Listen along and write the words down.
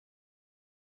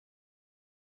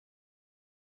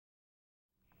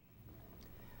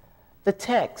The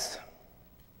text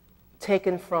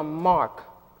taken from Mark,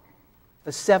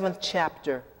 the 7th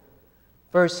chapter,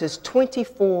 verses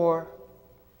 24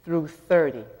 through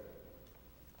 30.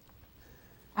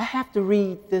 I have to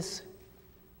read this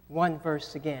one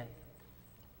verse again.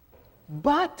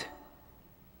 But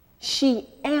she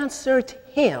answered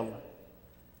him,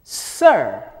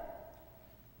 "Sir,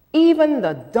 even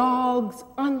the dogs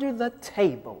under the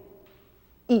table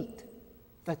eat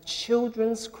the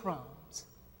children's crumbs."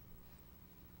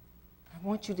 I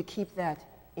want you to keep that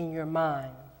in your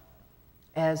mind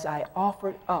as I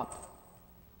offered up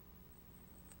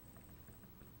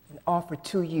and offer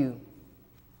to you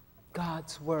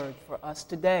God's word for us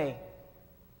today.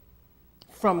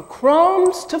 From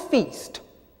crumbs to feast.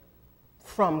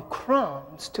 From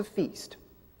crumbs to feast.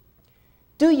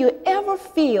 Do you ever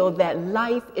feel that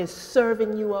life is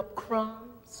serving you up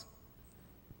crumbs?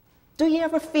 Do you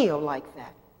ever feel like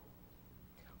that?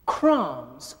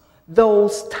 Crumbs,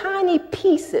 those tiny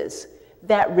pieces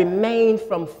that remain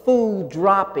from food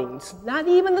droppings, not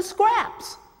even the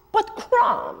scraps, but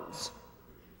crumbs.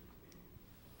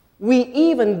 We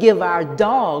even give our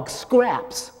dogs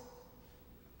scraps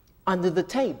under the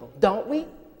table, don't we?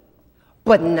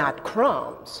 But not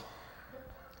crumbs.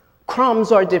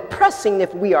 Crumbs are depressing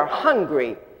if we are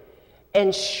hungry,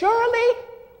 and surely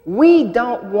we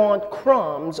don't want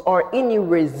crumbs or any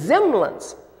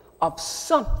resemblance of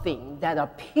something that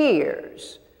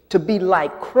appears to be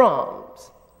like crumbs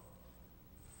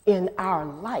in our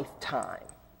lifetime.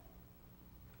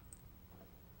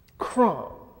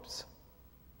 Crumbs.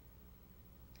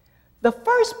 The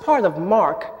first part of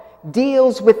Mark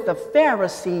deals with the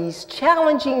Pharisees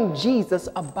challenging Jesus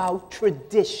about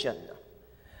tradition.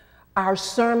 Our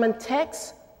sermon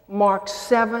text, Mark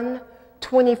 7,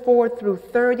 24 through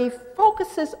 30,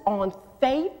 focuses on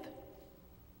faith,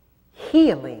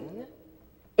 healing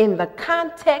in the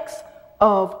context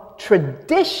of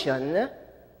tradition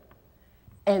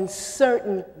and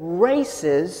certain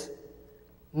races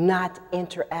not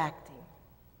interacting.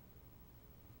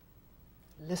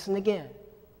 Listen again.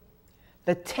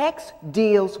 The text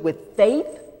deals with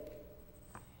faith,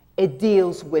 it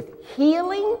deals with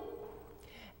healing,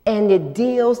 and it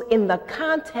deals in the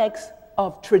context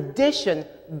of tradition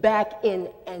back in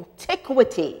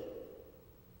antiquity,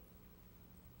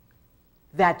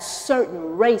 that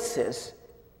certain races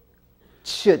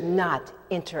should not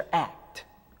interact.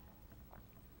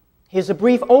 Here's a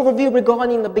brief overview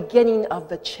regarding the beginning of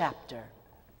the chapter.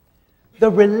 The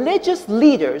religious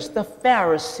leaders, the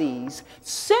Pharisees,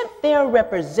 sent their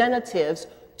representatives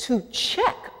to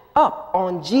check up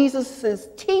on Jesus'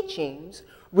 teachings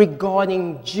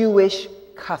regarding Jewish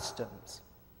customs.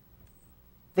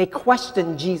 They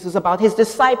questioned Jesus about his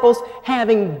disciples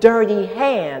having dirty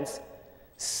hands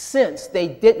since they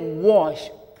didn't wash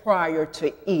prior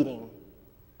to eating.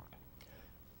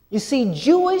 You see,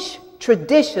 Jewish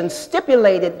tradition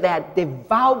stipulated that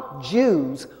devout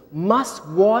Jews must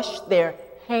wash their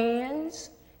hands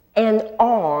and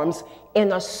arms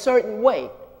in a certain way,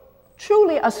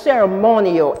 truly a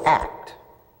ceremonial act.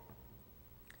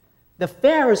 The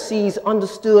Pharisees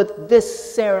understood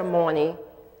this ceremony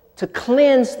to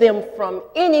cleanse them from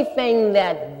anything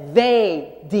that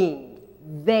they deemed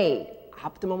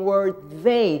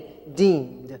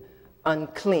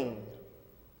unclean.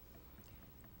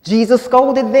 Jesus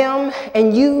scolded them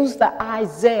and used the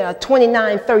Isaiah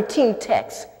 29:13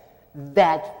 text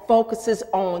that focuses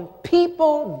on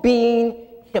people being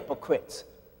hypocrites.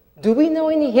 Do we know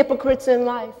any hypocrites in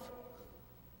life?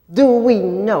 Do we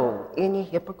know any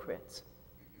hypocrites?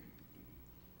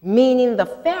 Meaning the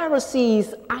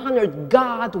Pharisees honored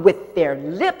God with their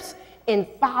lips in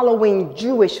following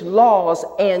Jewish laws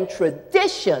and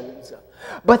traditions,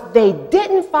 but they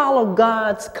didn't follow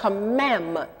God's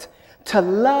commandment to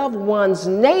love one's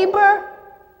neighbor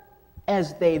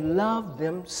as they love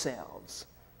themselves.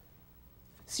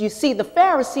 So you see, the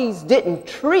Pharisees didn't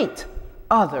treat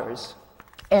others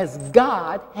as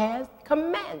God had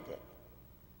commanded.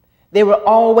 They were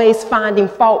always finding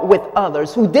fault with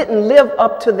others who didn't live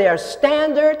up to their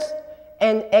standards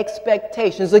and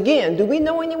expectations. Again, do we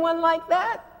know anyone like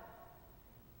that?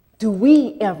 Do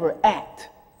we ever act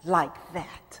like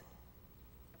that?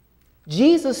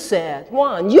 Jesus said,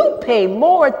 one, you pay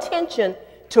more attention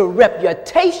to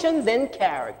reputation than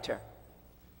character.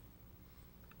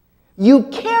 You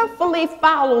carefully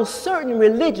follow certain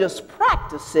religious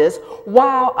practices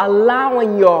while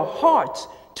allowing your hearts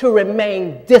to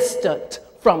remain distant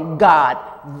from God.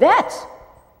 That's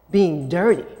being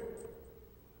dirty.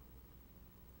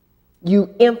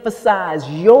 You emphasize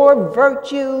your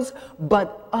virtues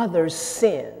but others'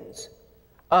 sins.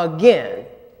 Again,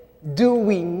 do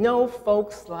we know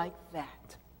folks like that?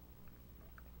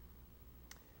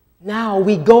 Now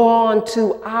we go on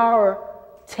to our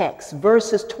text,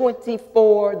 verses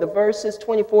 24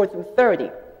 through 30.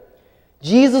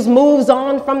 Jesus moves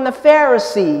on from the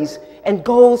Pharisees and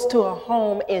goes to a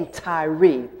home in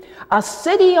Tyre, a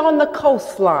city on the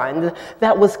coastline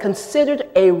that was considered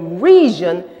a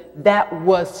region that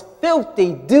was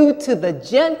filthy due to the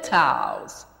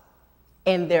Gentiles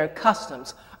and their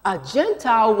customs. A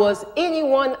Gentile was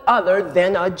anyone other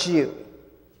than a Jew.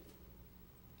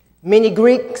 Many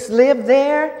Greeks lived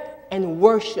there and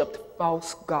worshiped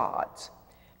false gods,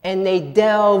 and they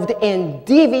delved in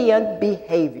deviant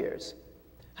behaviors.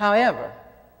 However,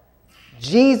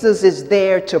 Jesus is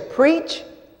there to preach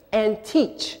and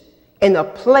teach in a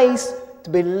place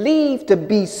believed to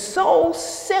be so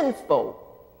sinful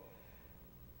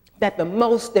that the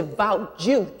most devout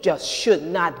Jew just should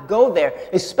not go there,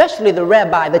 especially the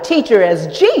rabbi, the teacher,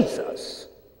 as Jesus.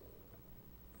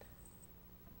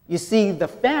 You see, the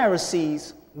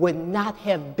Pharisees would not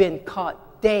have been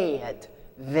caught dead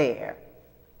there.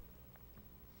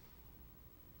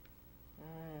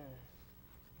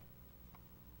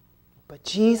 But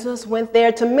Jesus went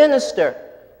there to minister,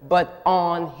 but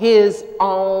on his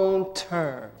own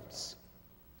terms.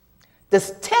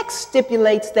 This text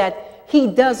stipulates that he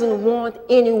doesn't want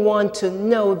anyone to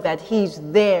know that he's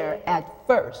there at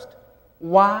first.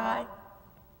 Why?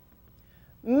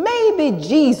 Maybe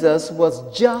Jesus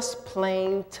was just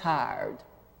plain tired.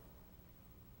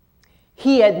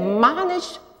 He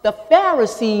admonished the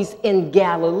Pharisees in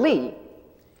Galilee,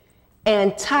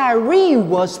 and Tyre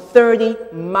was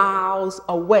 30 miles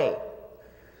away.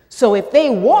 So if they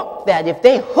walked that, if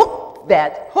they hoofed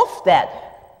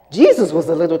that, Jesus was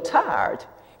a little tired.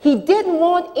 He didn't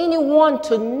want anyone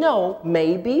to know,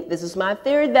 maybe, this is my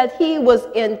theory, that he was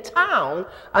in town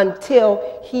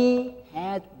until he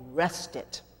had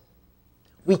rested.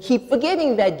 We keep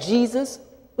forgetting that Jesus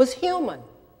was human.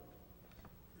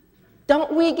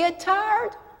 Don't we get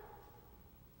tired?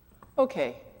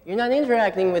 Okay, you're not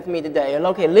interacting with me today.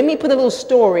 Okay, let me put a little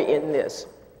story in this.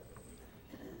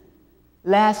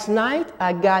 Last night,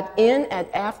 I got in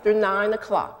at after 9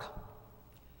 o'clock.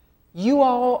 You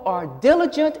all are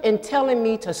diligent in telling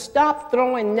me to stop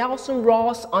throwing Nelson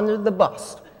Ross under the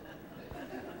bus.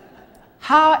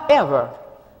 However,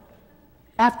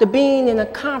 after being in a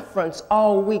conference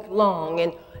all week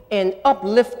long and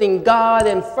uplifting God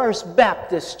in First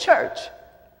Baptist Church,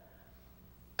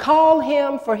 call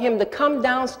him for him to come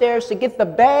downstairs to get the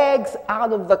bags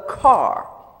out of the car.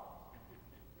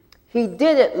 He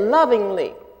did it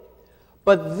lovingly.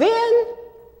 But then,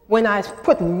 when I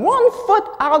put one foot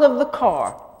out of the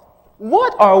car,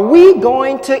 what are we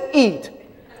going to eat?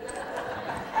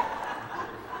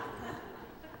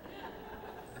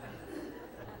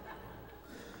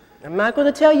 I'm not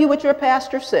going to tell you what your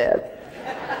pastor said.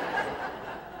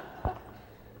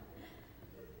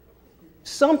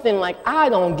 Something like, I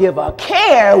don't give a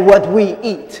care what we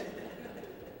eat.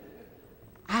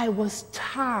 I was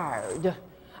tired.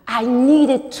 I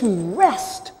needed to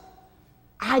rest.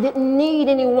 I didn't need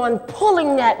anyone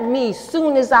pulling at me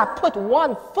soon as I put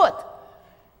one foot.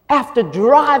 After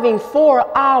driving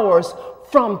 4 hours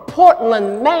from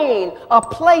Portland, Maine, a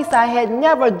place I had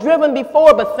never driven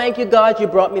before, but thank you, God, you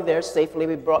brought me there safely.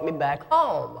 You brought me back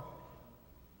home.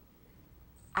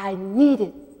 I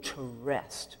needed to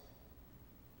rest.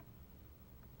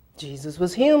 Jesus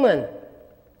was human.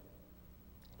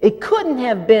 It couldn't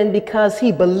have been because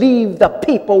he believed the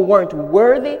people weren't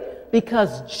worthy,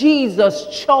 because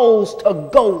Jesus chose to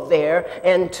go there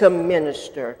and to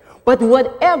minister. But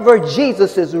whatever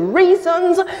Jesus'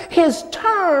 reasons, his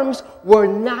terms were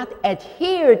not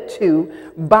adhered to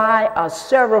by a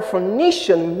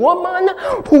Syrophoenician woman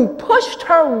who pushed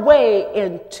her way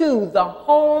into the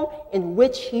home in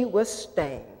which he was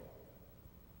staying.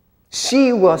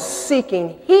 She was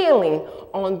seeking healing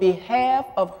on behalf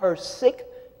of her sick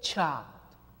child.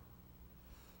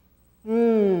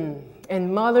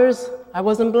 And mothers, I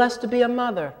wasn't blessed to be a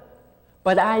mother,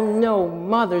 but I know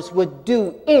mothers would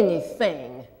do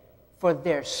anything for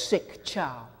their sick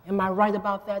child. Am I right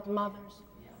about that, mothers?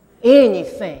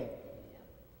 Anything.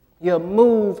 You'll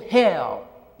move hell,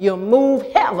 you'll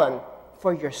move heaven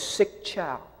for your sick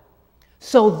child.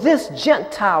 So this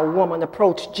Gentile woman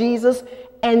approached Jesus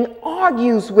and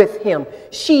argues with him.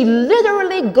 She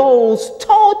literally goes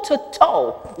toe to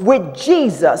toe with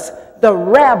Jesus, the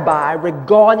rabbi,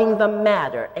 regarding the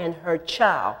matter and her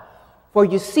child. For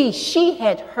you see, she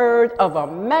had heard of a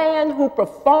man who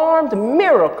performed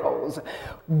miracles.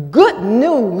 Good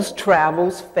news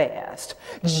travels fast.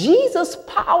 Jesus'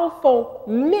 powerful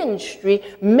ministry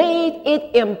made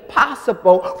it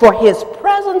impossible for his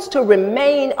presence to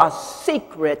remain a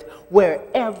secret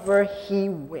wherever he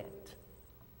went.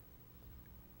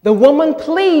 The woman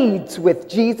pleads with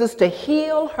Jesus to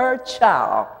heal her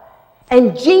child,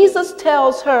 and Jesus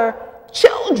tells her,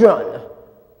 children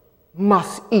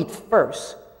must eat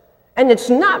first, and it's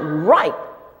not right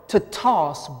to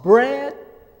toss bread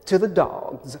to the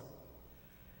dogs.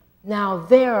 Now,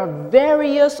 there are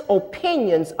various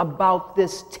opinions about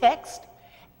this text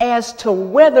as to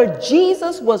whether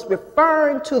Jesus was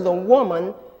referring to the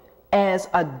woman as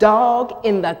a dog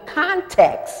in the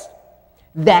context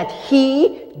that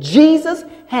he, Jesus,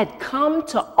 had come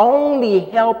to only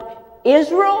help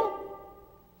Israel,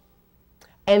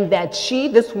 and that she,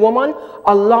 this woman,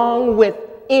 along with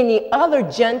any other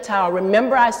Gentile,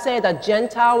 remember I said a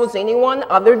Gentile was anyone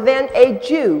other than a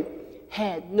Jew,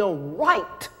 had no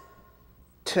right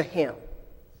to him.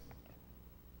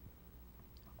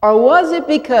 Or was it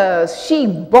because she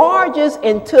barges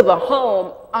into the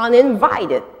home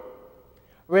uninvited?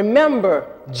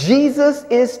 Remember, Jesus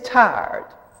is tired.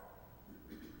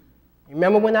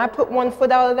 Remember when I put one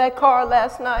foot out of that car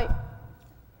last night?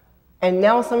 And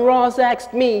Nelson Ross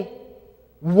asked me,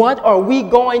 what are we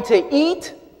going to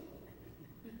eat?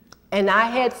 And I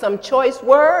had some choice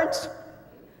words.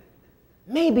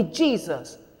 Maybe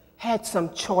Jesus had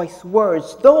some choice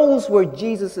words. Those were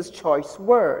Jesus' choice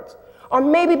words. Or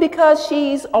maybe because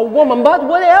she's a woman, but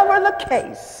whatever the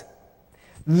case,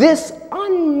 this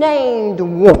unnamed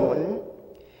woman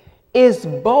is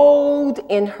bold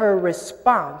in her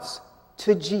response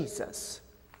to Jesus.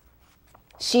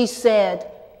 She said,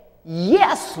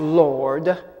 yes,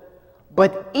 Lord,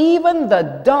 but even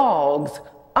the dogs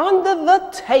under the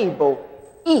table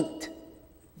eat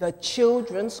the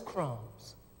children's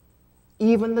crumbs.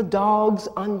 Even the dogs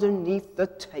underneath the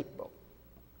table.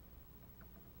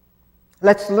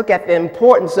 Let's look at the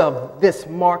importance of this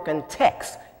Markan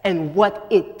text and what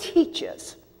it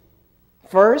teaches.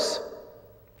 First,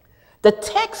 the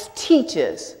text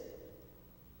teaches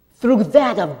through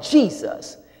that of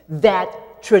Jesus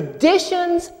that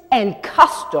traditions and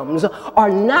customs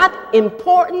are not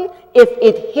important if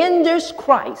it hinders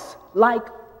Christ-like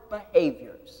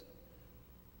behaviors.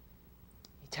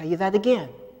 Let me tell you that again.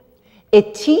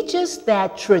 It teaches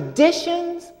that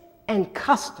traditions and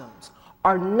customs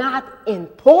are not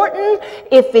important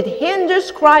if it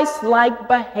hinders Christ-like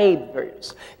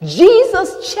behaviors.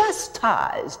 Jesus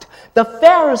chastised the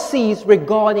Pharisees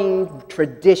regarding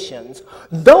traditions.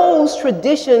 Those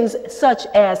traditions such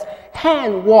as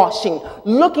hand washing,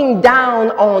 looking down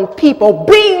on people,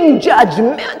 being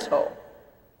judgmental.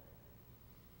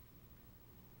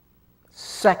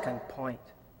 Second point,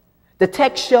 the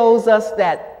text shows us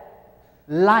that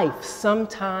life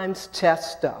sometimes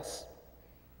tests us.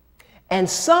 And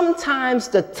sometimes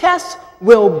the test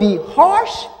will be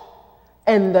harsh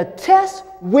and the test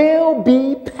will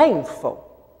be painful.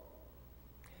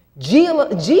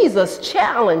 Jesus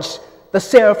challenged the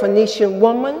Syrophoenician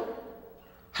woman.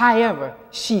 However,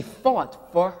 she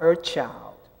fought for her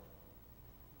child.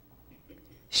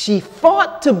 She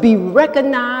fought to be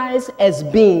recognized as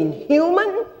being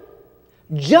human,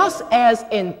 just as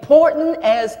important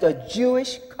as the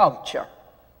Jewish culture.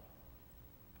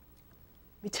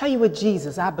 Let me tell you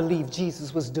what I believe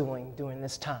Jesus was doing during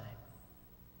this time.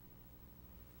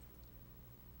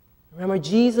 Remember,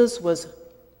 Jesus was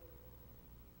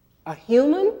a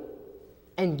human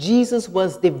and Jesus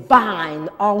was divine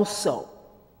also.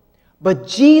 But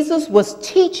Jesus was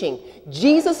teaching.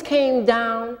 Jesus came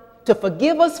down to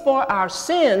forgive us for our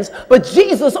sins, but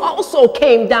Jesus also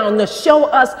came down to show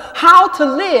us how to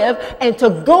live and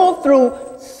to go through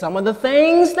some of the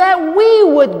things that we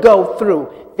would go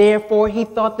through. Therefore, he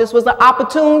thought this was an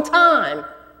opportune time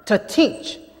to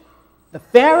teach the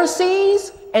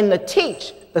Pharisees and to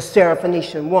teach the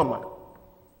Syrophoenician woman.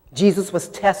 Jesus was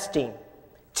testing,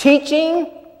 teaching,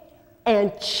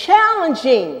 and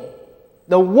challenging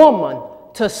the woman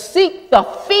to seek the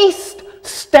feast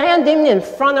standing in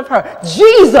front of her.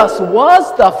 Jesus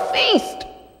was the feast.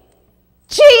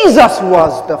 Jesus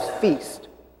was the feast.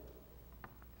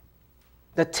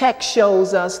 The text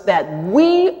shows us that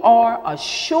we are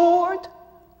assured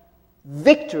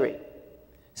victory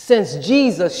since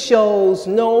Jesus shows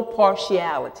no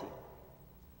partiality.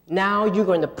 Now you're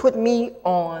going to put me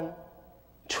on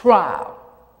trial.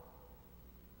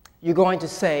 You're going to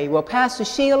say, well, Pastor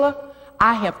Sheila,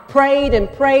 I have prayed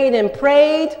and prayed and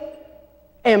prayed,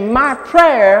 and my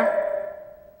prayer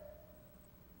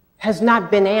has not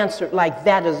been answered like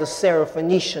that of the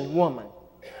Syrophoenician woman.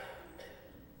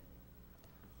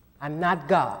 I'm not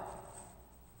God.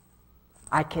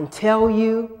 I can tell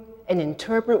you and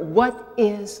interpret what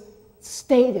is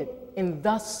stated in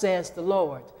thus says the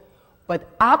Lord. But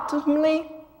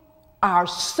ultimately, our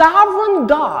sovereign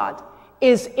God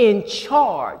is in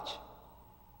charge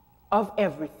of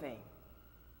everything.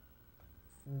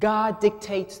 God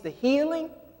dictates the healing.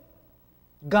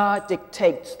 God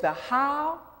dictates the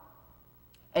how.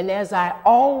 And as I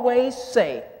always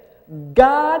say,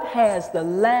 God has the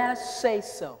last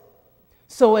say-so.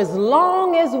 So as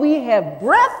long as we have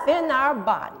breath in our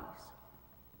bodies,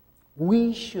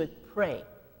 we should pray,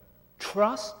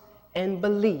 trust, and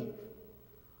believe.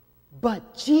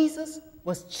 But Jesus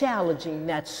was challenging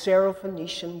that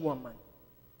Syrophoenician woman.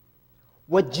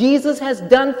 What Jesus has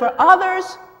done for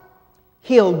others,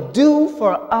 he'll do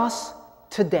for us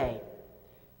today.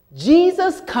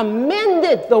 Jesus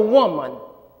commended the woman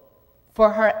for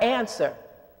her answer.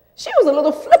 She was a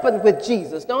little flippant with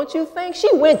Jesus, don't you think? She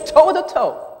went toe to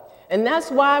toe. And that's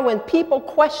why when people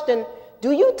question,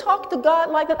 do you talk to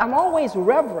God like that? I'm always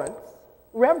reverent.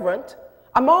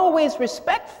 I'm always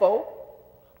respectful.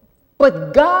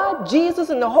 But God, Jesus,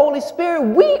 and the Holy Spirit,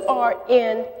 we are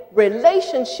in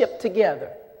relationship together.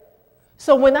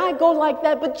 So when I go like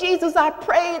that, but Jesus, I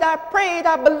prayed,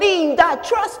 I believed, I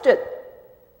trusted.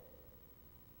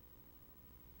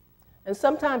 And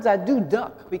sometimes I do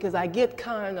duck because I get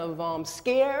kind of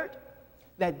scared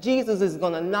that Jesus is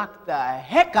going to knock the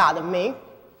heck out of me.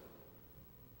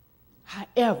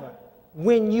 However,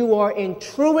 when you are in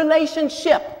true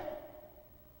relationship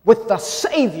with the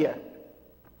Savior,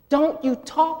 don't you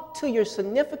talk to your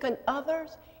significant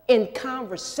others in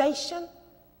conversation?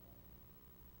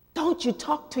 Don't you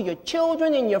talk to your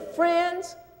children and your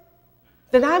friends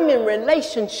that I'm in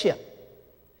relationship?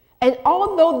 And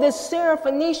although this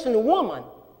Syrophoenician woman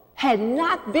had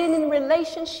not been in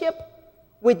relationship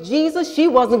with Jesus, she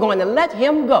wasn't going to let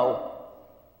him go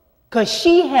because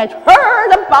she had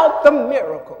heard about the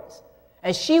miracles.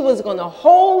 And she was going to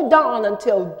hold on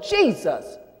until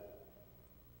Jesus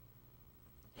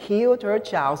healed her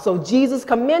child. So Jesus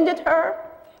commended her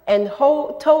and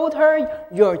told her,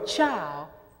 your child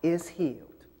is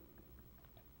healed.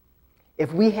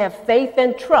 If we have faith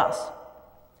and trust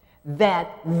that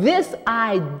this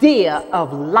idea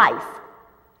of life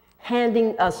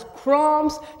handing us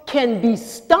crumbs can be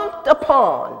stumped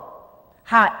upon,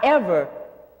 however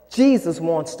Jesus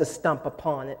wants to stump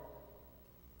upon it,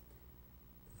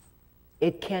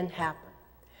 it can happen.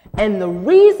 And the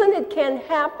reason it can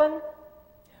happen,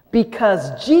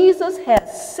 because Jesus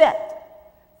has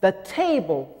set the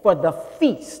table for the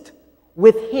feast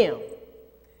with him.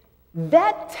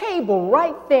 That table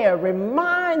right there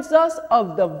reminds us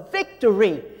of the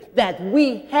victory that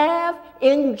we have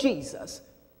in Jesus.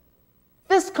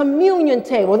 This communion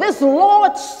table, this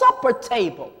Lord's Supper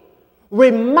table,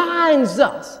 reminds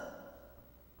us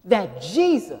that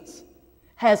Jesus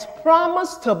has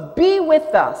promised to be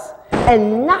with us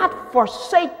and not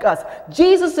forsake us.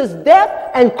 Jesus'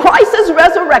 death and Christ's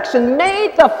resurrection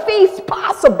made the feast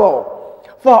possible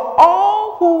for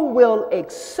all who will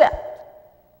accept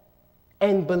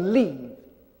and believe.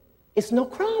 It's no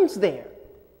crumbs there.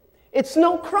 It's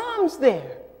no crumbs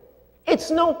there. It's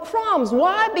no crumbs.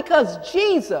 Why? Because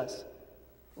Jesus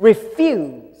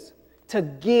refused to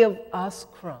give us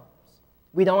crumbs.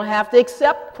 We don't have to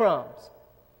accept crumbs.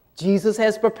 Jesus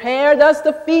has prepared us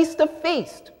the feast of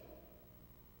feasts.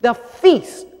 The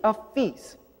feast of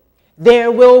feasts.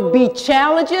 There will be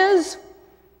challenges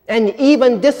and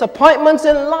even disappointments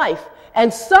in life.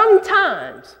 And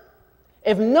sometimes,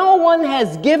 if no one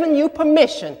has given you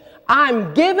permission,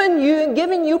 I'm giving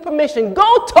you permission.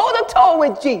 Go toe-to-toe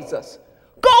with Jesus.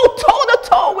 Go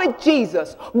toe-to-toe with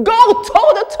Jesus. Go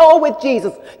toe-to-toe with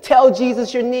Jesus. Tell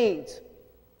Jesus your needs.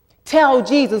 Tell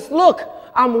Jesus, look,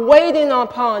 I'm waiting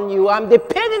upon you. I'm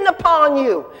depending upon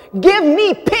you. Give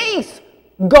me peace.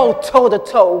 Go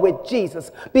toe-to-toe with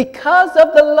Jesus. Because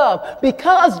of the love,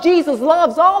 because Jesus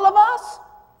loves all of us,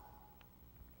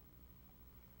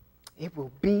 it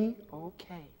will be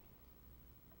okay.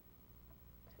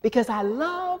 Because I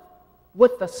love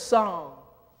what the song,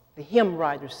 the hymn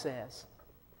writer says.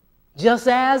 Just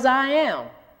as I am,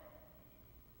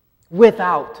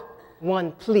 without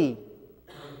one plea,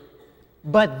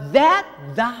 but that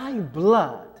thy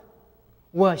blood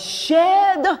was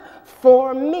shed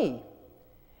for me,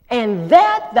 and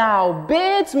that thou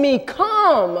bidst me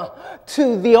come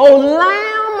to the O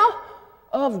Lamb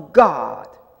of God.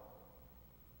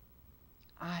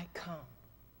 I come.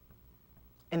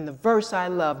 And the verse I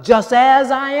love, just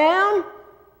as I am,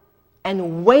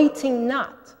 and waiting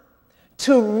not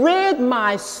to rid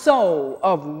my soul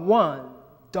of one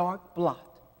dark blot.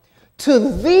 To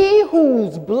thee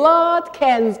whose blood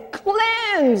can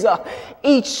cleanse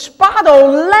each spot, O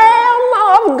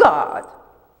Lamb of God,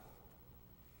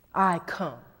 I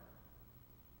come.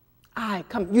 I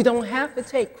come. You don't have to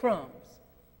take crumbs.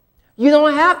 You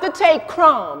don't have to take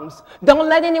crumbs. Don't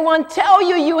let anyone tell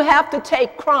you you have to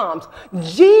take crumbs.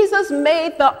 Jesus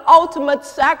made the ultimate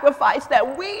sacrifice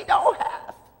that we don't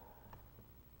have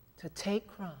to take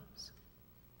crumbs.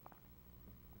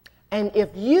 And if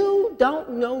you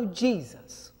don't know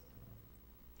Jesus,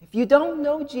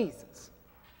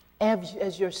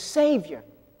 as your Savior,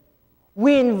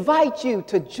 we invite you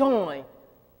to join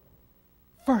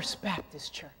First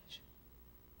Baptist Church.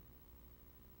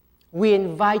 We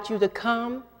invite you to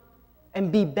come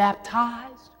and be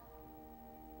baptized,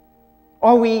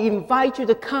 or we invite you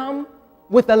to come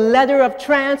with a letter of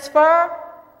transfer,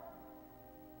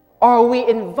 or we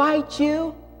invite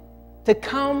you to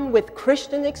come with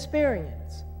Christian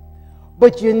experience.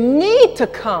 But you need to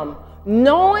come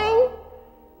knowing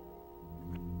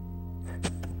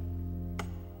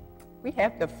we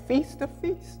have the feast of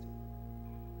feasts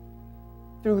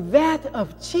through that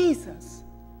of Jesus,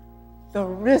 the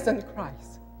risen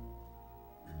Christ.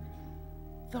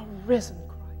 The risen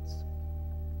Christ.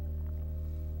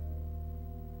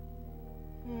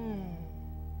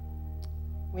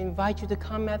 We invite you to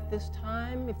come at this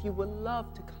time if you would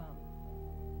love to come.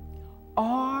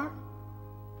 Or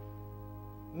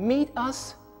meet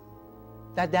us,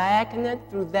 the diaconate,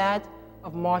 through that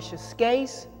of Marcia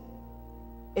Scase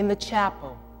in the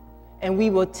chapel, and we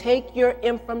will take your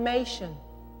information.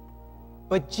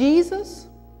 But Jesus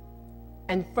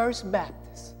and First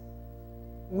Baptist,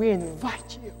 we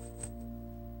invite you.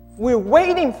 We're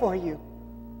waiting for you,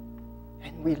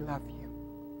 and we love you.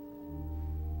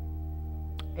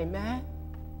 Amen.